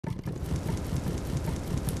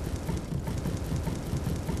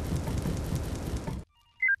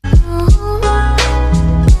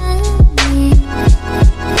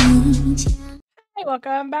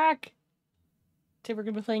Welcome back. Today we're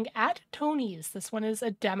going to be playing At Tony's. This one is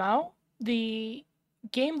a demo. The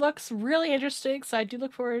game looks really interesting, so I do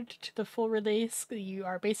look forward to the full release. You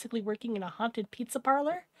are basically working in a haunted pizza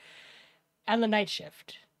parlor and the night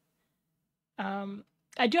shift.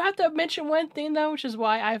 I do have to mention one thing though, which is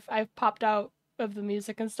why I've popped out of the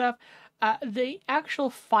music and stuff. The actual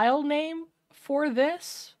file name for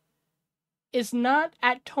this is not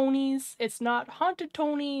At Tony's, it's not Haunted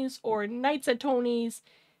Tony's or Nights at Tony's.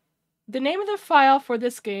 The name of the file for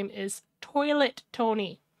this game is Toilet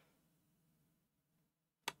Tony.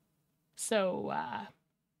 So,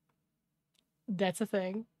 that's a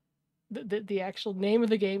thing. The actual name of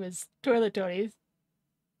the game is Toilet Tony's.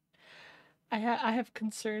 I have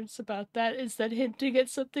concerns about that. Is that hinting at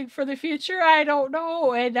something for the future? I don't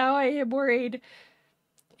know, and now I am worried.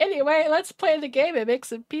 Anyway, let's play the game and make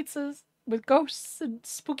some pizzas with ghosts and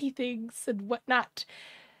spooky things and whatnot.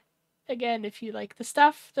 Again, if you like the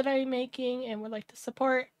stuff that I'm making and would like to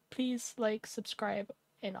support, please like, subscribe,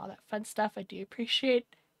 and all that fun stuff. I do appreciate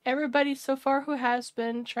everybody so far who has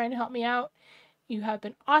been trying to help me out. You have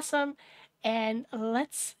been awesome, and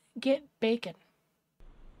let's get baking.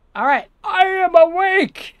 Alright, I am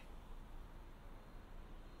awake!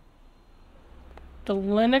 The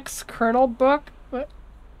Linux kernel book? What?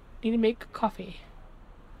 Need to make coffee.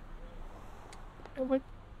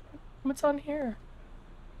 What's on here?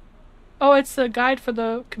 Oh, it's a guide for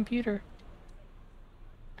the computer.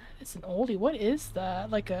 It's an oldie. What is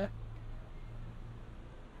that? Like a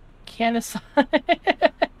Panasonic?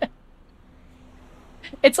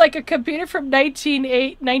 It's like a computer from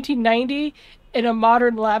 1990 in a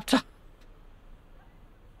modern laptop.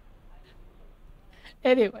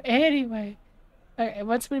 Anyway. Alright,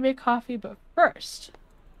 once we make coffee, but first,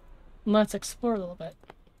 let's explore a little bit.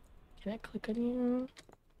 Can I click on you?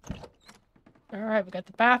 Alright, we got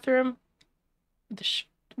the bathroom.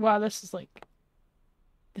 Wow, this is like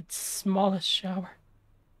the smallest shower.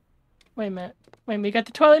 Wait a minute. We got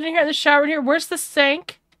the toilet in here, the shower in here. Where's the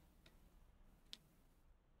sink?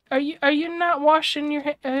 Are you not washing your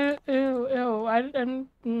hands? Ew. I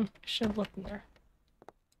should have looked in there.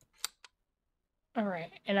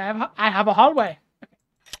 Alright, and I have a hallway.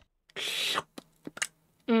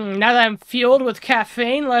 Now that I'm fueled with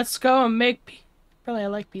caffeine, let's go and make Probably I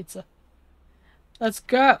like pizza. Let's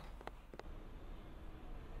go.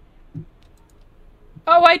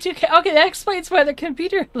 Oh, Y2K. Okay, that explains why the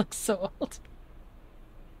computer looks so old.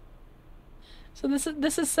 So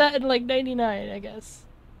this is set in like 99, I guess.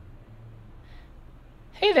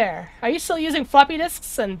 Hey there. Are you still using floppy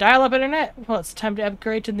disks and dial-up internet? Well, it's time to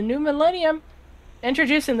upgrade to the new millennium.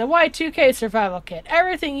 Introducing the Y2K Survival Kit.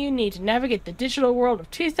 Everything you need to navigate the digital world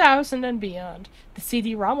of 2000 and beyond. The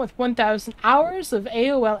CD-ROM with 1,000 hours of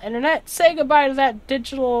AOL internet. Say goodbye to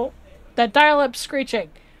that dial-up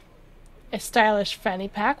screeching. A stylish fanny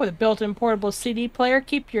pack with a built-in portable CD player.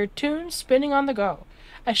 Keep your tunes spinning on the go.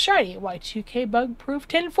 A shiny Y2K bug-proof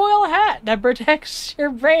tinfoil hat that protects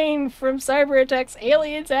your brain from cyber attacks,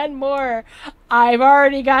 aliens, and more. I've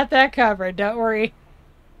already got that covered, don't worry.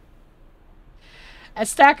 A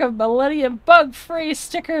stack of Millennium bug-free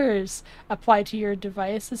stickers applied to your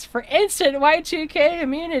devices for instant Y2K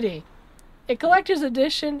immunity. A collector's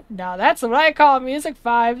edition. Now that's what I call Music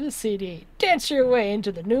 5 CD. Dance your way into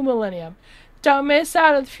the new millennium. Don't miss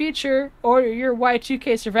out on the future. Order your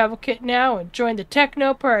Y2K survival kit now and join the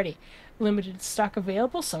techno party. Limited stock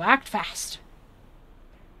available, so act fast.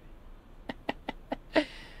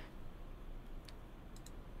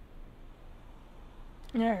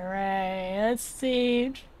 Alright, let's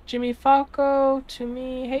see. Jimmy Falco to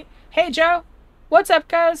me. Hey Joe! What's up,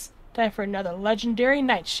 guys? Time for another legendary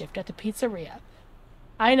night shift at the pizzeria.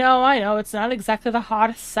 I know, it's not exactly the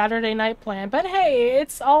hottest Saturday night plan, but hey,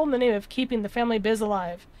 it's all in the name of keeping the family biz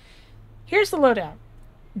alive. Here's the lowdown.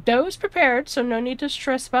 Dough's prepared, so no need to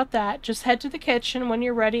stress about that. Just head to the kitchen when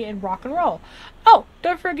you're ready and rock and roll. Oh,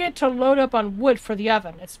 don't forget to load up on wood for the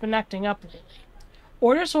oven. It's been acting up lately.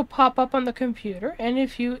 Orders will pop up on the computer, and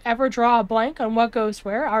if you ever draw a blank on what goes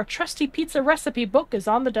where, our trusty pizza recipe book is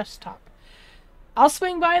on the desktop. I'll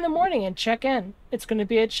swing by in the morning and check in. It's going to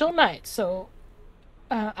be a chill night, so...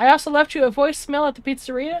 I also left you a voicemail at the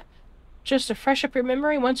pizzeria, just to fresh up your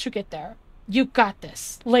memory once you get there. You got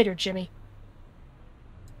this. Later, Jimmy.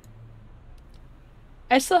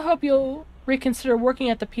 I still hope you'll reconsider working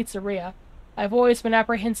at the pizzeria. I've always been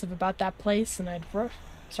apprehensive about that place, and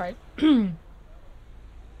Sorry.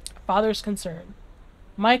 Father's concern.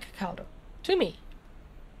 Mike Caldo. To me.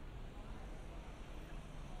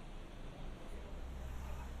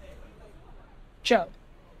 Joe.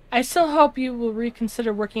 I still hope you will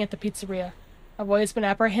reconsider working at the pizzeria. I've always been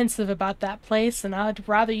apprehensive about that place, and I'd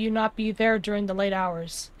rather you not be there during the late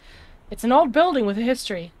hours. It's an old building with a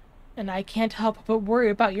history, and I can't help but worry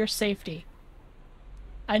about your safety.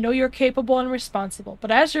 I know you're capable and responsible, but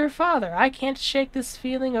as your father, I can't shake this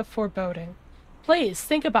feeling of foreboding. Please,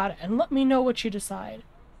 think about it, and let me know what you decide.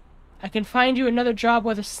 I can find you another job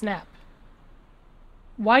with a snap.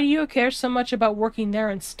 Why do you care so much about working there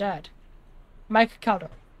instead? Mike Caldo,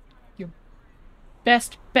 your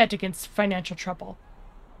best bet against financial trouble.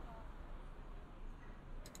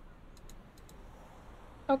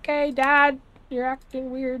 Okay, Dad, you're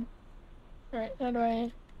acting weird. Alright, how do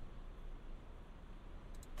I...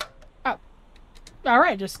 Oh.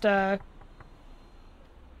 Alright, just, Hello?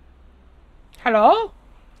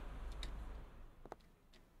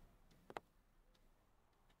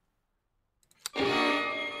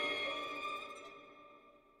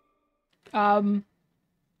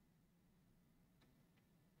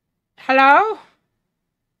 Hello?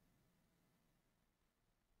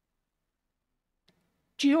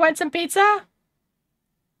 Do you want some pizza?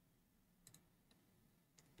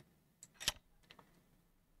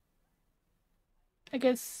 I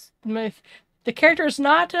guess the character's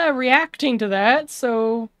not reacting to that,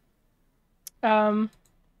 so...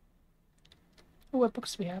 What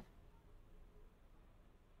books do we have?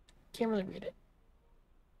 Can't really read it.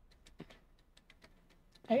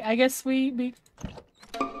 I guess we...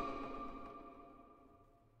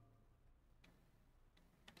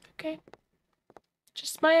 Okay.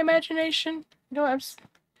 Just my imagination. No,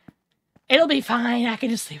 It'll be fine. I can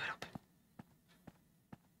just leave it open.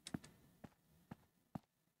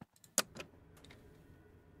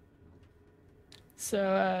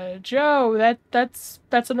 So, Joe, that's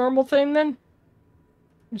a normal thing then?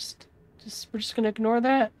 We're just gonna ignore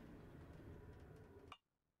that.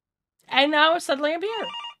 And now suddenly I'm here.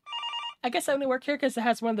 I guess I only work here because it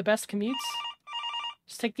has one of the best commutes.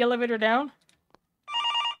 Just take the elevator down.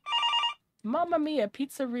 Mamma mia,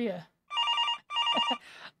 pizzeria.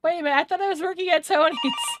 Wait a minute, I thought I was working at Tony's.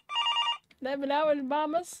 Never now in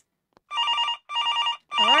Mama's.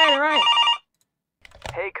 Alright.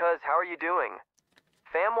 Hey, cuz, how are you doing?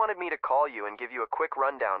 Fam wanted me to call you and give you a quick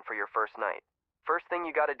rundown for your first night. First thing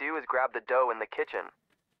you gotta do is grab the dough in the kitchen.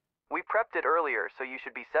 We prepped it earlier, so you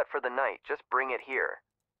should be set for the night. Just bring it here.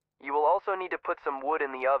 You will also need to put some wood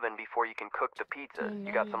in the oven before you can cook the pizzas.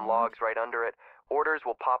 You got some logs right under it. Orders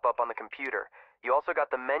will pop up on the computer. You also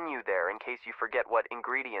got the menu there in case you forget what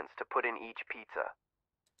ingredients to put in each pizza.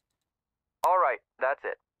 Alright, that's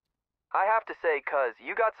it. I have to say, cuz,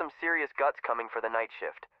 you got some serious guts coming for the night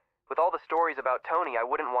shift. With all the stories about Tony, I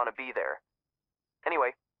wouldn't want to be there.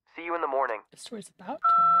 Anyway, see you in the morning. The story's about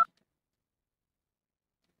Tony.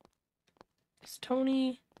 Is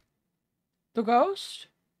Tony the ghost?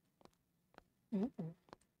 Ooh.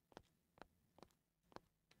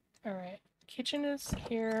 Alright, kitchen is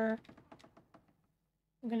here.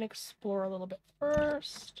 I'm gonna explore a little bit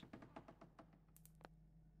first.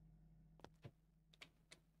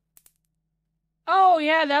 Oh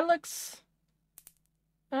yeah, that looks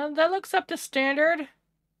up to standard.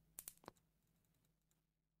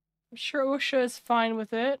 I'm sure OSHA is fine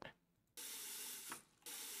with it.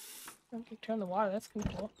 Okay, turn the water, that's gonna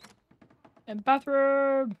be cool. And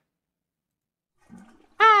bathroom!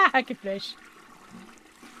 Ah, I can finish.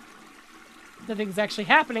 Nothing's actually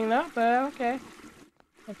happening though, but okay.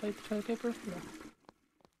 I played the toilet paper?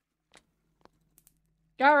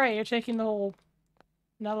 No. Alright, you're taking the whole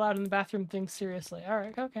not allowed in the bathroom thing seriously.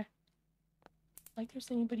 Alright, okay. Like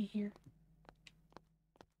there's anybody here.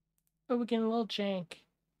 Oh, we're getting a little jank.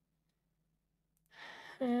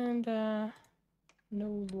 And,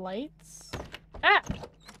 no lights. Ah!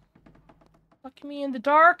 Fucking me in the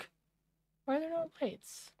dark! Why are there no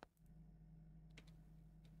lights?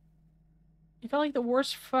 You felt like the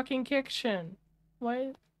worst fucking kitchen.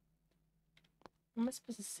 Why? Am I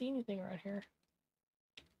supposed to see anything around here?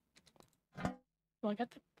 Well, I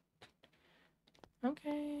got the...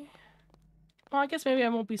 Okay. Well, I guess maybe I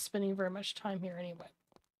won't be spending very much time here anyway.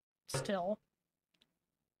 Still.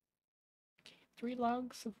 Okay, 3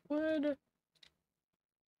 logs of wood.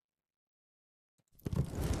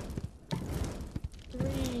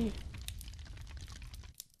 3.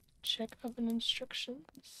 Check oven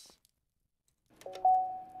instructions.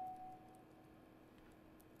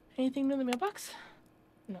 Anything new in the mailbox?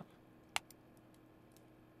 No.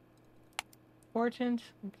 Important.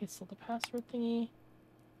 Okay, so the password thingy.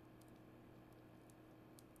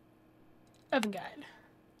 Oven guide.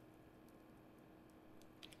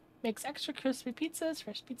 Makes extra crispy pizzas,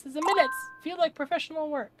 fresh pizzas in minutes. Feel like professional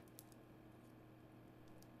work.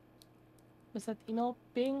 Was that the email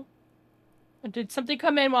Bing? Did something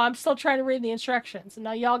come in while I'm still trying to read the instructions? And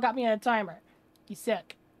now y'all got me on a timer. You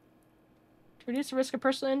sick. To reduce the risk of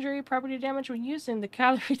personal injury, property damage when using the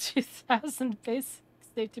Calorie 2000 basic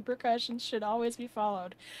safety precautions should always be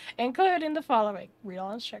followed, including the following. Read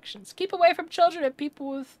all instructions. Keep away from children and people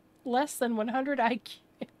with less than 100 IQ.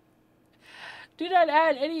 Do not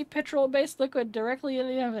add any petrol-based liquid directly in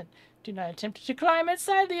the oven. Do not attempt to climb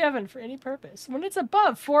inside the oven for any purpose when it's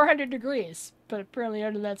above 400 degrees, but apparently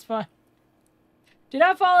under that's fine. Do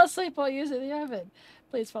not fall asleep while using the oven.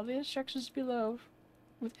 Please follow the instructions below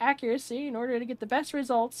with accuracy in order to get the best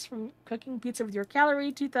results from cooking pizza with your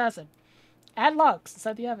Calorie 2000. Add logs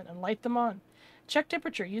inside the oven and light them on. Check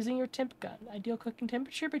temperature using your temp gun. Ideal cooking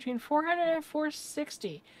temperature between 400 and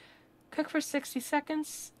 460. Cook for 60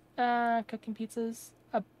 seconds. Cooking pizzas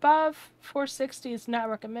above 460 is not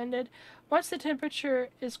recommended. Once the temperature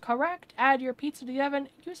is correct, add your pizza to the oven.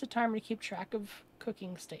 Use a timer to keep track of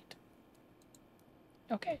cooking state.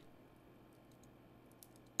 Okay.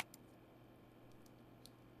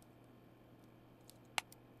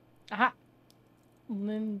 Aha.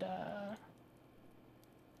 Linda.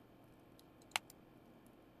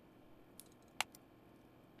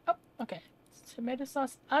 Oh, okay. Tomato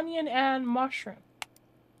sauce, onion, and mushroom.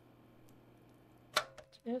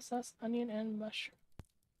 Tomato sauce, onion, and mushroom.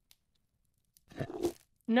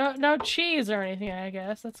 No cheese or anything, I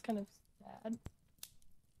guess. That's kind of sad.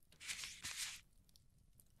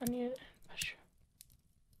 Onion and mushroom.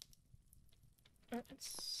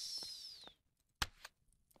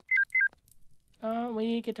 We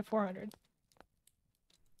need to get to 400.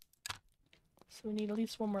 So we need at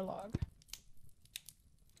least one more log.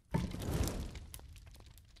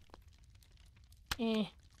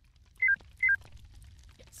 Yes.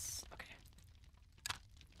 Okay.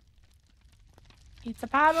 Pizza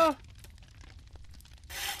Pablo.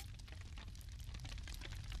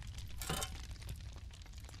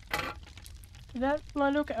 Did that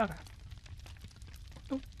land okay? Okay.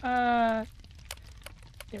 Oop, there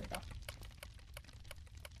we go.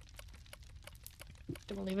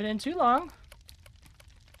 Don't leave it in too long.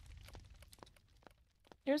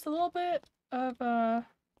 There's a little bit of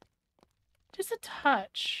just a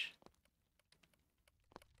touch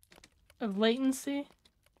of latency.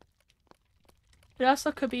 It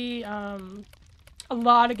also could be a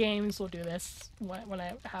lot of games will do this when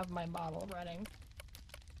I have my model running.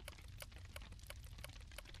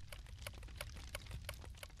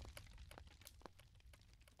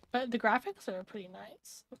 But the graphics are pretty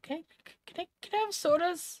nice. Okay, can I have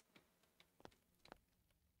sodas?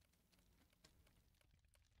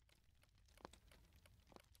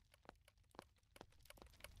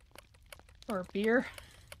 Or a beer?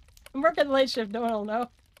 I'm working the late shift, no one will know.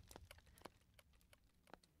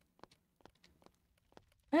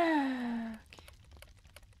 Okay.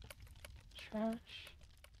 Trash.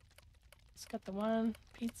 Just got the one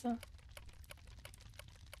pizza.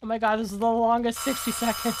 Oh my god, this is the longest 60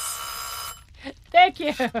 seconds. Thank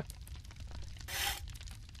you!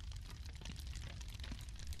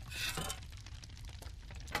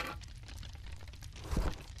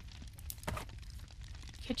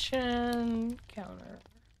 Kitchen counter.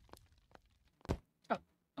 Oh,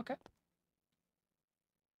 okay.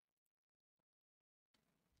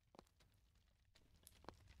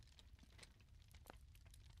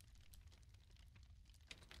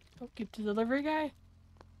 Oh, give to the delivery guy?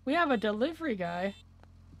 We have a delivery guy.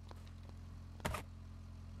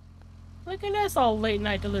 Look at this all late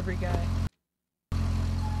night delivery guy.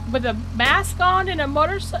 With a mask on and a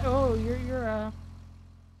motorcycle. Oh, you're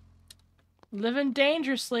living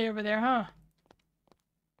dangerously over there, huh?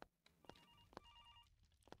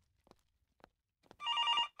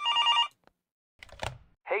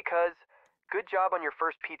 Hey, cuz. Good job on your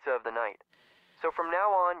first pizza of the night. So from now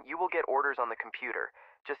on, you will get orders on the computer.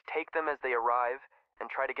 Just take them as they arrive and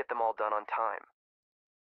try to get them all done on time.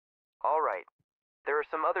 Alright, there are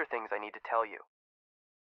some other things I need to tell you.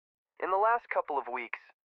 In the last couple of weeks,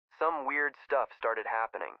 some weird stuff started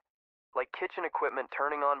happening, like kitchen equipment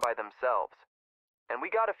turning on by themselves, and we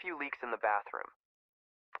got a few leaks in the bathroom.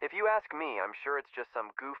 If you ask me, I'm sure it's just some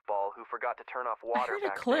goofball who forgot to turn off water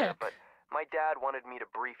back there, but my dad wanted me to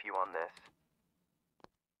brief you on this.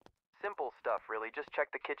 Simple stuff, really. Just check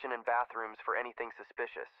the kitchen and bathrooms for anything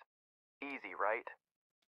suspicious. Easy, right?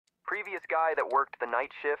 Previous guy that worked the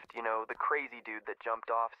night shift, you know, the crazy dude that jumped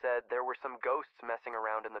off, said there were some ghosts messing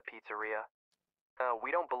around in the pizzeria.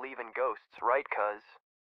 We don't believe in ghosts, right, cuz?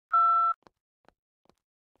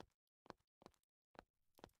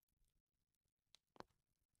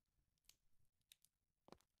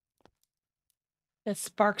 That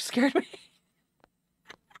spark scared me.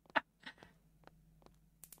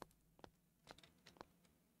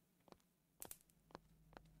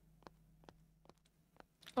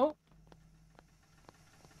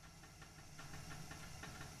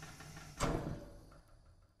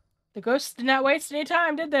 The ghosts did not waste any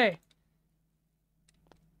time, did they?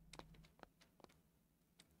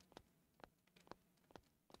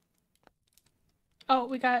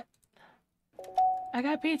 Oh, I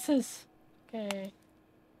got pizzas. Okay.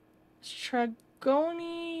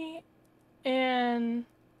 Stragoni and...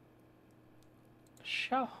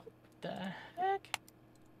 Show. What the heck?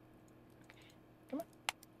 Okay, come on.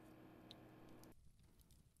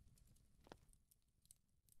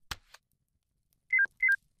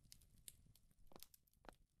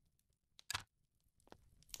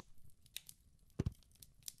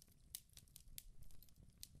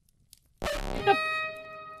 Yep.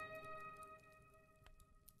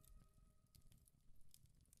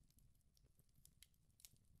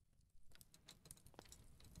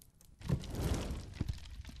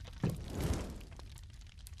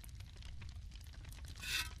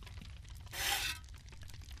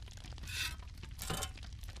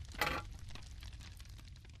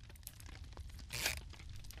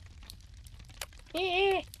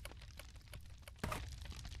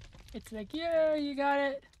 It's like, yeah, you got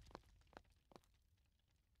it.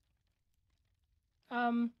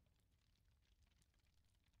 Would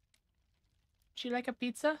you like a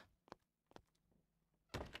pizza?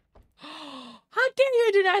 How dare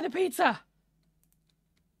you deny the pizza?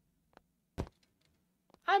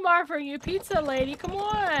 I'm offering you pizza, lady. Come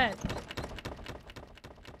on.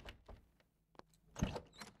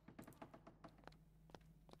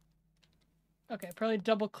 Okay, probably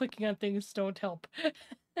double clicking on things don't help.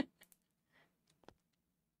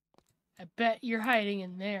 I bet you're hiding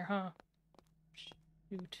in there, huh?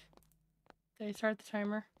 Shoot. Did I start the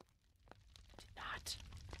timer? I did not.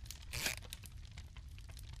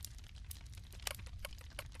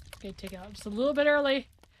 Okay, take it out just a little bit early.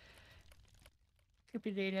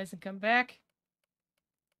 Skippy date hasn't come back.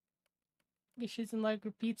 I guess she doesn't like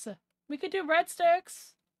her pizza. We could do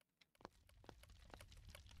breadsticks.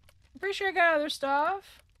 I'm pretty sure I got other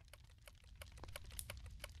stuff.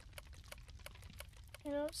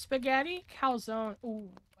 You know, spaghetti, calzone. Ooh,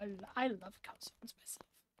 I love calzones myself.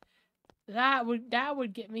 That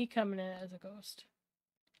would get me coming in as a ghost.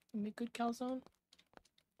 Give me a good calzone.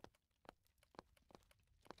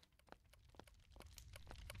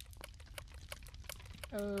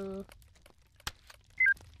 Oh.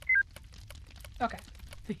 Okay.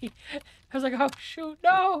 I was like, oh shoot,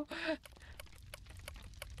 no!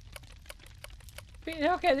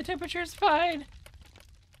 Okay, the temperature's fine.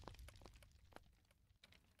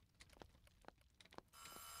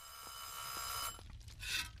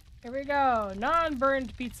 Here we go.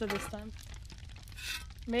 Non-burned pizza this time.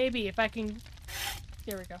 Maybe, if I can...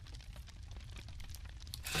 There we go.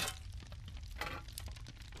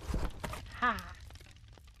 Ha!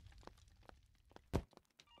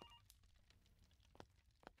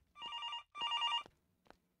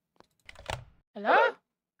 Hello?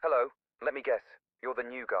 Hello. Let me guess. You're the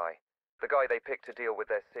new guy. The guy they picked to deal with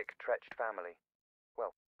their sick, trenched family.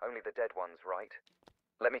 Well, only the dead ones, right?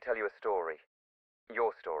 Let me tell you a story.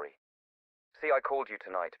 Your story. See, I called you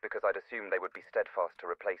tonight because I'd assumed they would be steadfast to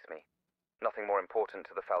replace me. Nothing more important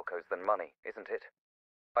to the Falcos than money, isn't it?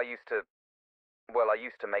 I used to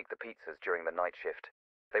make the pizzas during the night shift.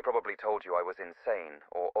 They probably told you I was insane,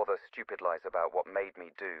 or other stupid lies about what made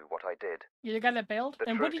me do what I did. You're the guy that bailed? The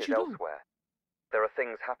And what truth did is you do? elsewhere. There are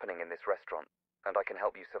things happening in this restaurant, and I can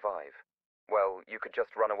help you survive. Well, you could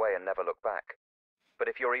just run away and never look back. But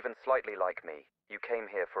if you're even slightly like me, you came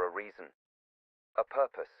here for a reason. A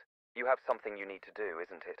purpose. You have something you need to do,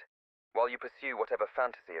 isn't it? While you pursue whatever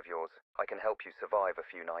fantasy of yours, I can help you survive a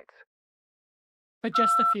few nights. But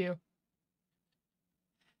just a few.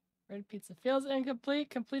 Red pizza feels incomplete.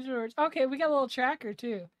 Completed orders. Okay, we got a little tracker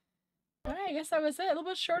too. Alright, I guess that was it. A little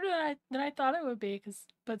bit shorter than I thought it would be,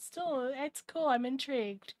 but still, it's cool. I'm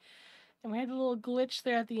intrigued. And we had a little glitch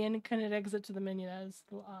there at the end and couldn't exit to the menu. That was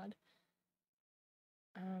a little odd.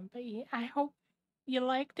 But yeah, I hope you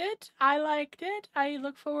liked it. I liked it. I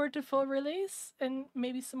look forward to full release and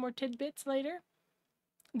maybe some more tidbits later.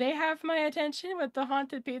 They have my attention with the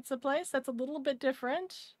haunted pizza place. That's a little bit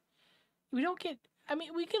different. We don't get... I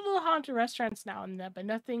mean, we get little haunted restaurants now and then, but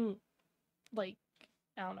nothing, like,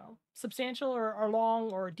 I don't know, substantial or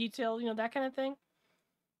long or detailed, you know, that kind of thing.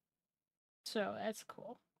 So, that's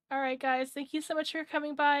cool. Alright, guys, thank you so much for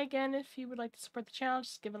coming by. Again, if you would like to support the channel,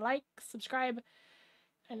 just give a like, subscribe,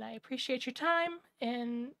 and I appreciate your time,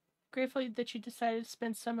 and grateful that you decided to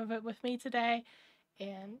spend some of it with me today.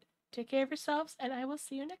 And take care of yourselves, and I will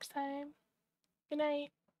see you next time. Good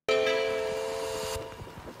night.